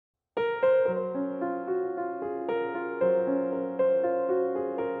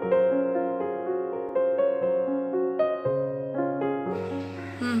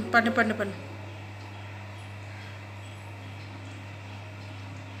பண்ணு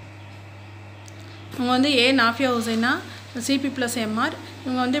இவங்க வந்து Naffiya Hussaina CP + MR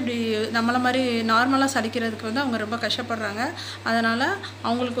இவங்க வந்து இப்படி நம்மள மாதிரி நார்மலாக சலிக்கிறதுக்கு வந்து அவங்க ரொம்ப கஷ்டப்படுறாங்க. அதனால்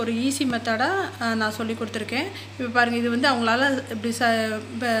அவங்களுக்கு ஒரு ஈஸி மெத்தடாக நான் சொல்லி கொடுத்துருக்கேன். இப்போ பாருங்கள், இது வந்து அவங்களால இப்படி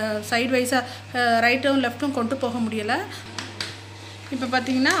சைட் வைஸாக ரைட்டும் லெஃப்ட்டும் கொண்டு போக முடியலை. இப்போ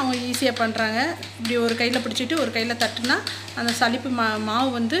பார்த்திங்கன்னா அவங்க ஈஸியாக பண்ணுறாங்க. இப்படி ஒரு கையில் பிடிச்சிட்டு ஒரு கையில் தட்டுனா அந்த சலிப்பு மாவு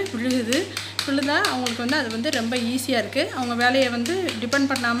வந்து விழுதா அவங்களுக்கு வந்து அது வந்து ரொம்ப ஈஸியாக இருக்குது. அவங்க வேலையை வந்து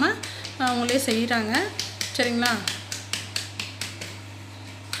டிபெண்ட் பண்ணாமல் அவங்களே செய்கிறாங்க. சரிங்களா?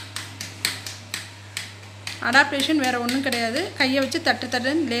 அடாப்டேஷன் வேறு ஒன்றும் கிடையாது. கையை வச்சு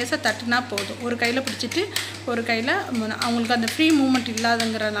தட்டுன்னு லேசாக தட்டுனா போதும். ஒரு கையில் பிடிச்சிட்டு ஒரு கையில் அவங்களுக்கு அந்த ஃப்ரீ மூமெண்ட்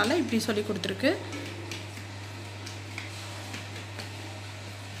இல்லாதங்கிறனால இப்படி சொல்லி கொடுத்துருக்கு.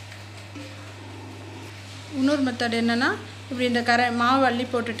 இன்னொரு மெத்தட் என்னென்னா, இப்படி இந்த மாவு அள்ளி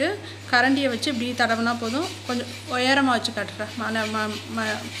போட்டுட்டு கரண்டியை வச்சு இப்படி தடவினா போதும். கொஞ்சம் உயரமாக வச்சு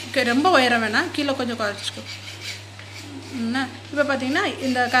காட்டுறேன். ரொம்ப உயரம் வேணாம், கீழே கொஞ்சம் குறைச்சிக்கோ. இப்போ பார்த்திங்கன்னா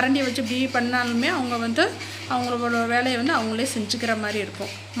இந்த கரண்டியை வச்சு இப்படி பண்ணாலுமே அவங்க வந்து அவங்களோட வேலையை வந்து அவங்களே செஞ்சுக்கிற மாதிரி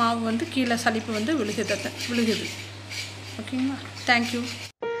இருக்கும். மாவு வந்து கீழே சலிப்பு வந்து விழுகுது. ஓகேங்களா? Thank you.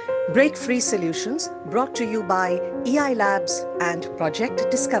 Breakfreesolutions brought to you by eiLabs and Project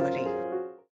Discovery.